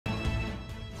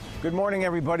Good morning,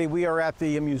 everybody. We are at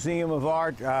the Museum of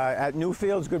Art at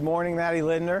Newfields. Good morning, Maddie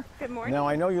Lindner. Good morning. Now,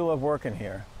 I know you love working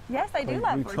here. Yes, I do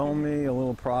love You working. told me a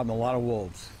little problem, a lot of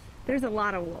wolves. There's a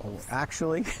lot of wolves.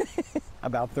 Actually,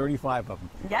 about 35 of them.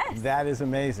 Yes. That is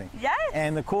amazing. Yes.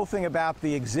 And the cool thing about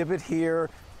the exhibit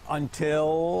here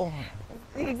until...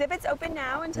 The exhibit's open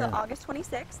now until August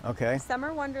 26th. Okay.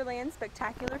 Summer Wonderland,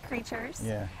 Spectacular Creatures.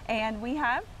 Yeah. And we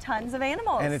have tons of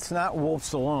animals. And it's not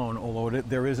wolves alone, although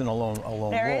there isn't a lone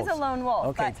wolf. There is a lone wolf.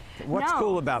 Okay. But What's no.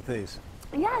 cool about these?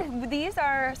 Yeah, these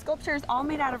are sculptures all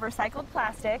made out of recycled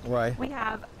plastic. Right. We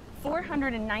have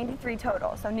 493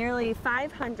 total, so nearly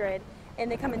 500, and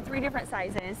they come in 3 different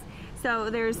sizes.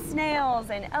 So there's snails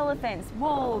and elephants,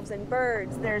 wolves and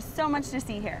birds. There's so much to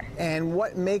see here. And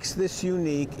what makes this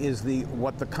unique is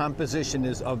what the composition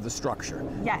is of the structure.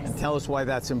 Yes. And tell us why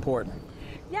that's important.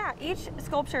 Yeah, each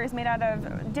sculpture is made out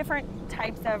of different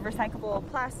types of recyclable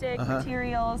plastic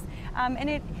materials, and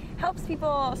it helps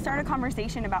people start a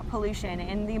conversation about pollution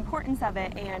and the importance of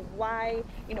it, and why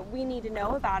we need to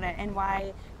know about it, and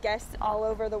why guests all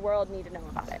over the world need to know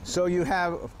about it. So you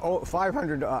have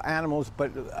 500 animals,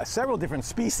 but several different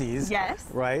species. Yes.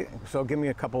 Right. So give me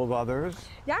a couple of others.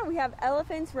 Yeah, we have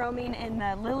elephants roaming in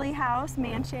the Lily House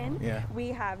mansion. Yeah. We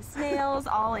have snails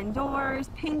all indoors,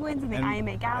 penguins in the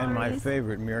IMA galleries. And my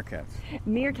favorite, meerkats.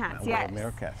 Meerkats, I yes.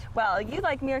 love meerkats. Well, you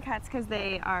like meerkats because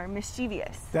they are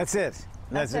mischievous. That's it.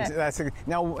 That's it.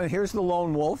 Now here's the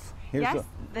lone wolf. Yes,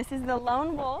 this is the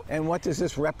lone wolf. And what does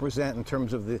this represent in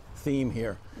terms of the theme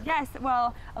here? Yes,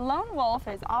 well, a lone wolf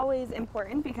is always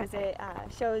important because it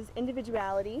shows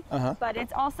individuality, but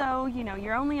it's also,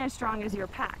 you're only as strong as your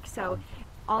pack. So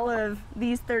all of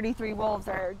these 33 wolves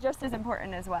are just as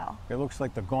important as well. It looks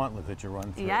like the gauntlet that you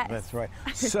run through. Yes. That's right.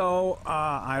 So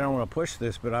I don't want to push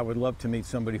this, but I would love to meet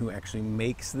somebody who actually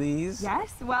makes these.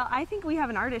 Yes, well, I think we have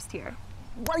an artist here.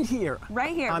 Right here.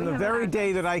 Right here. On the very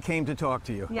day that I came to talk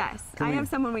to you. Yes, I have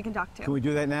someone we can talk to. Can we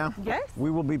do that now? Yes.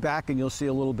 We will be back, and you'll see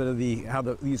a little bit of how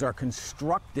these are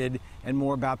constructed and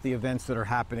more about the events that are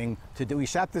happening today. We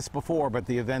shot this before, but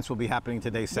the events will be happening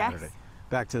today, Saturday. Yes.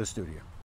 Back to the studio.